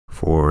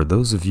For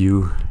those of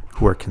you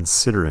who are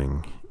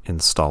considering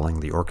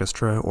installing the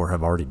Orchestra or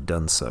have already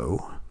done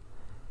so,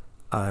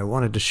 I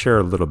wanted to share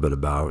a little bit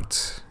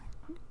about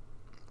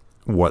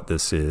what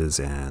this is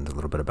and a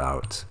little bit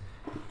about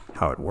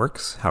how it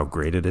works, how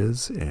great it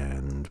is,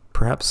 and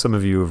perhaps some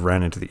of you have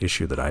ran into the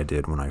issue that I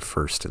did when I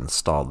first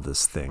installed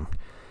this thing.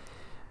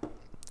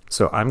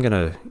 So I'm going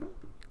to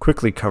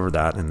quickly cover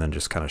that and then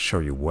just kind of show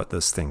you what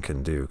this thing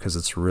can do, because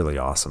it's really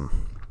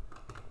awesome.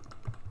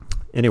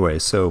 Anyway,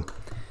 so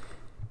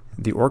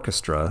the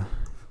Orchestra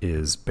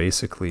is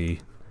basically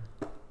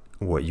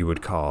what you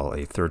would call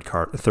a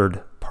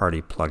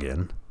third-party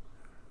plugin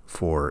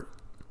for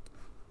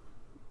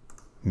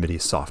MIDI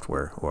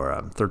software, or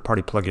a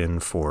third-party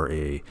plugin for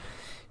a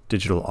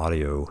digital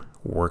audio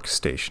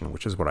workstation,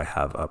 which is what I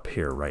have up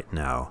here right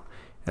now.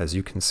 As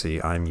you can see,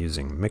 I'm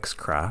using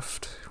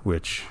Mixcraft,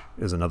 which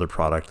is another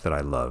product that I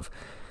love.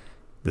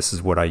 This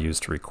is what I use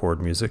to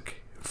record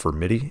music for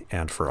MIDI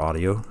and for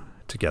audio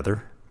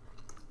together.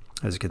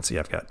 As you can see,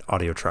 I've got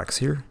audio tracks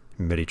here,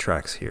 MIDI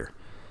tracks here.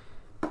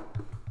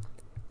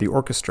 The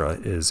Orchestra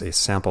is a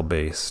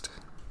sample-based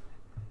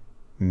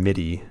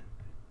MIDI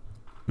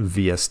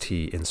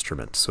VST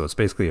instrument. So it's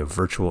basically a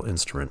virtual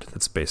instrument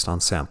that's based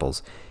on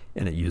samples,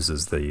 and it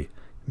uses the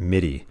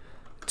MIDI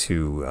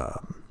to,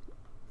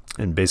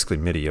 and basically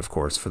MIDI, of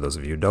course, for those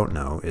of you who don't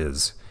know,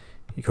 is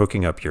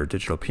hooking up your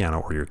digital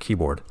piano or your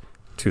keyboard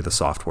to the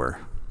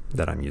software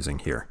that I'm using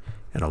here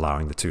and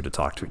allowing the two to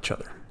talk to each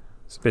other.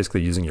 It's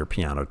basically using your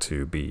piano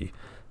to be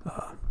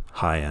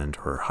high-end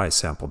or high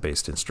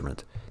sample-based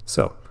instrument.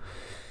 So,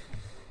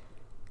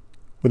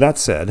 with that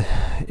said,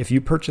 if you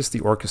purchase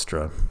the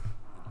Orchestra,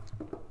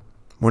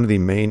 one of the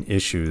main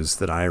issues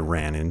that I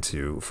ran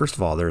into, first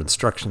of all, their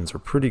instructions are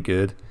pretty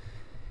good,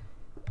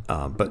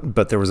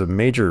 but there was a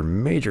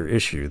major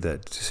issue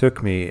that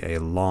took me a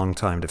long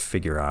time to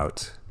figure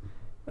out.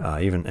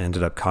 I even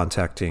ended up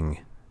contacting,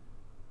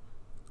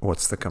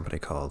 what's the company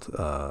called?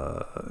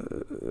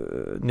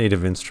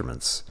 Native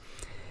Instruments,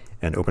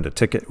 and opened a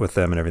ticket with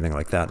them and everything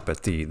like that.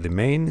 But the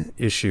main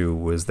issue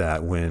was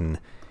that when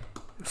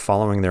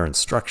following their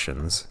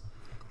instructions,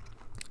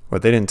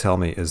 what they didn't tell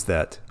me is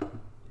that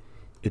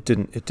it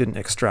didn't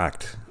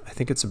extract. I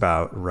think it's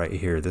about right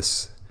here,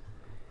 this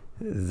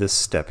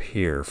step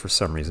here, for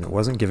some reason it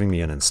wasn't giving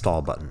me an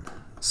install button.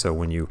 So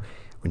when you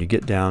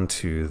get down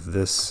to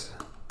this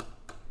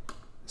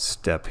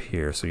step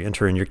here, so you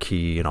enter in your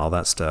key and all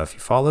that stuff,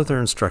 you follow their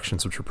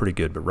instructions, which are pretty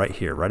good, but right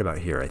here, right about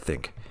here, I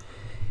think,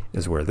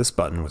 is where this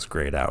button was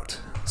grayed out.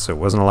 So it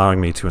wasn't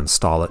allowing me to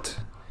install it.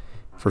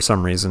 For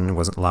some reason, it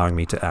wasn't allowing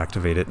me to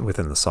activate it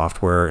within the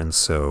software, and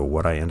so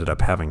what I ended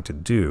up having to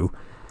do,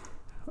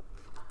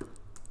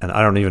 and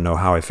I don't even know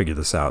how I figured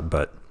this out,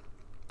 but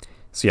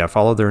see, I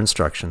followed their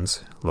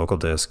instructions: local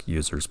disk,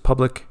 users,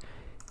 public,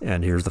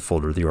 and here's the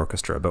folder, the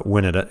Orchestra. But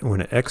when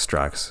it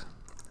extracts,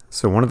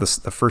 so one of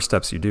the first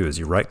steps you do is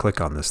you right-click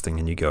on this thing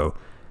and you go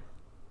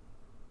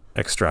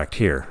extract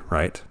here,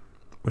 right?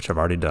 Which I've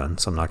already done,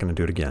 so I'm not going to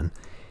do it again.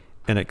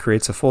 And it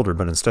creates a folder,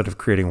 but instead of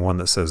creating one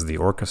that says the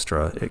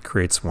Orchestra, it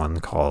creates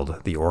one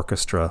called the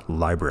Orchestra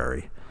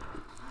Library.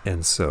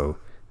 And so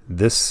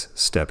this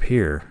step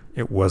here,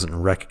 it wasn't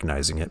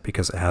recognizing it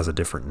because it has a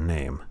different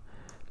name.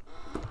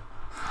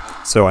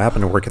 So I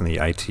happen to work in the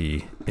IT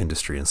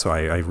industry, and so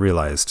I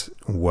realized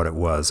what it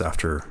was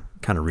after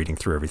kind of reading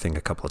through everything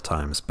a couple of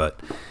times. But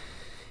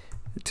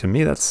to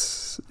me,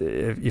 that's,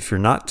 if you're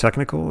not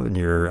technical and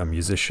you're a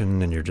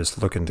musician and you're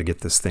just looking to get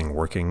this thing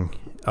working,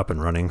 up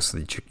and running,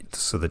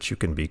 so that you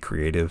can be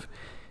creative,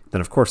 then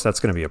of course that's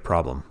going to be a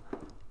problem.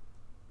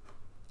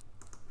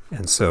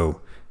 And so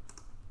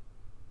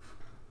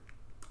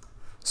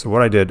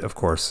what I did, of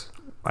course,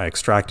 I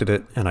extracted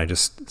it and I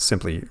just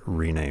simply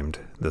renamed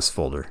this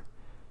folder.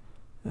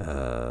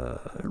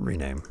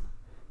 Rename,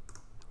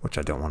 which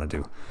I don't want to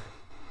do.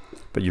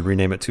 But you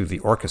rename it to the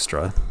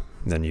Orchestra,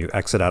 then you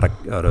exit out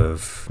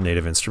of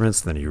Native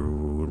Instruments, then you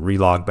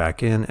relog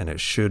back in, and it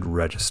should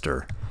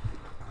register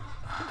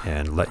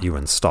and let you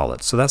install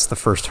it. So that's the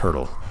first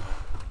hurdle.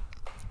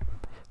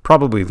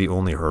 Probably the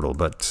only hurdle,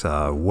 but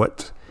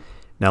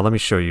now let me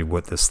show you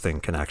what this thing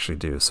can actually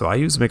do. So I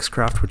use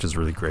Mixcraft, which is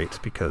really great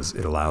because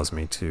it allows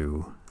me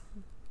to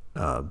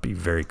be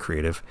very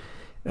creative,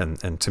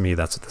 and to me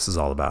that's what this is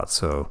all about.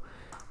 So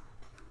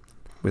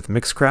with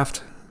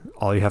Mixcraft,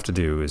 all you have to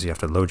do is you have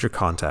to load your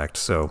contact.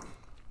 So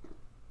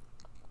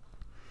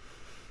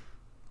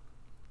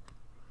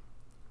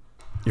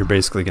you're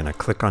basically going to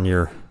click on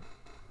your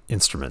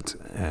instrument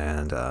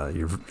and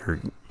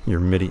your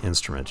MIDI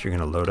instrument. You're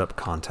going to load up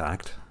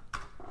contact.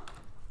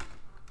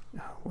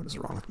 What is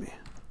wrong with me?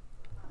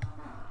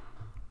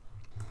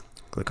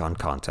 Click on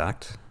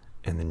contact,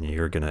 and then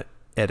you're going to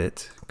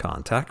edit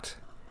contact,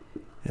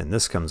 and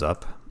this comes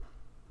up,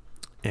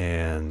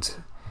 and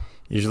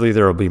usually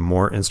there will be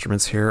more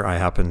instruments here. I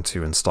happen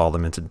to install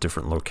them into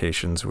different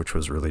locations, which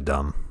was really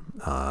dumb.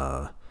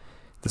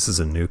 This is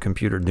a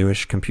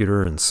newish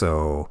computer, and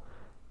so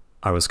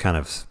I was kind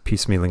of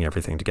piecemealing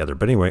everything together.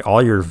 But anyway,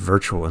 all your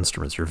virtual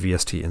instruments, your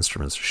VST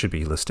instruments, should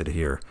be listed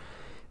here.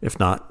 If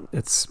not,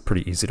 it's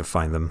pretty easy to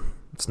find them.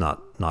 It's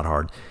not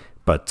hard,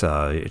 but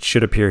it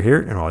should appear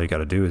here, and all you got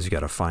to do is you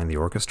got to find the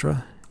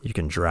orchestra. You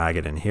can drag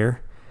it in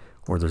here,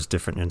 or there's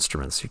different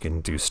instruments. You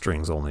can do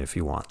strings only if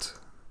you want,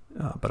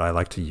 but I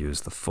like to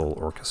use the full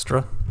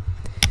orchestra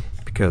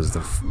because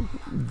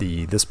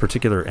this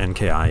particular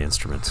NKI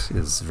instrument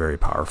is very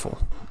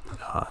powerful.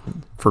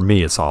 For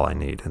me, it's all I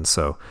need, and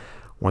so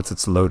once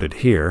it's loaded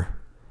here,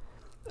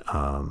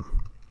 and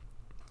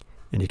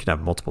you can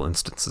have multiple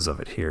instances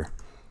of it here,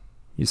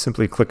 you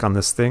simply click on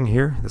this thing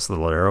here, this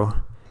little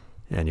arrow,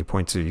 and you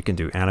point to, you can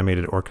do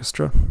animated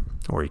orchestra,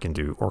 or you can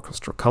do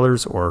orchestral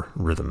colors or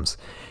rhythms.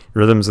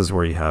 Rhythms is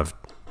where you have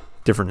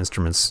different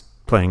instruments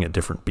playing at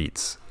different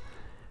beats.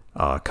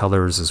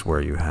 Colors is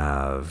where you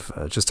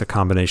have just a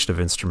combination of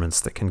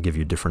instruments that can give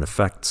you different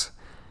effects.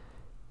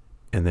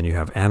 And then you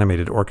have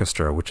animated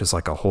orchestra, which is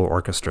like a whole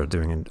orchestra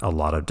doing a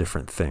lot of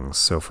different things.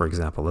 So for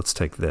example, let's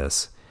take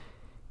this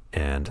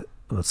and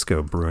let's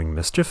go Brewing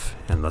Mischief,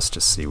 and let's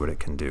just see what it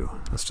can do.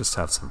 Let's just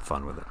have some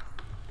fun with it.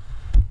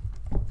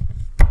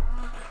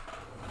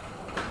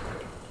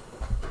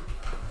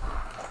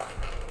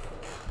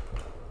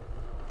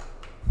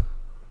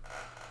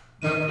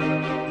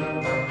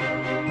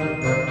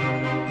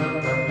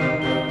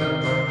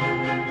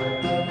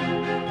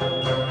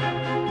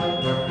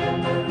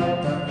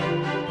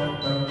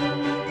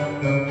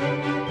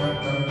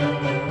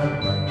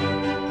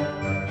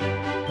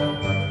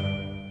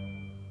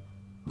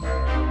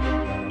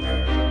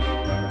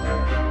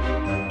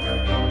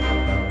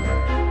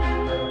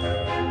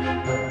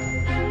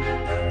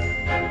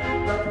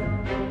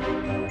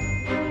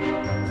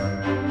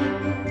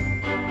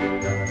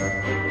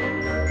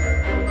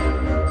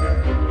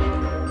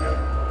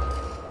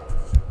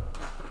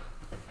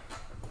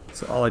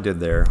 So all I did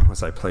there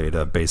was I played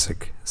a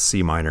basic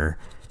C minor,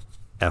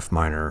 F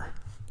minor,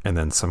 and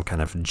then some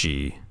kind of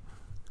G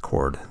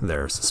chord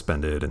there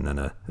suspended, and then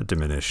a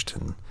diminished,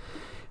 and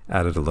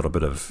added a little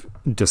bit of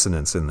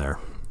dissonance in there.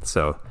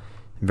 So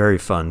very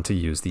fun to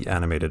use the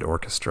animated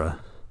orchestra.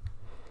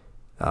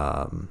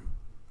 And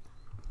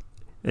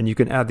you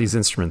can add these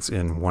instruments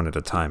in one at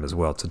a time as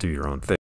well to do your own thing.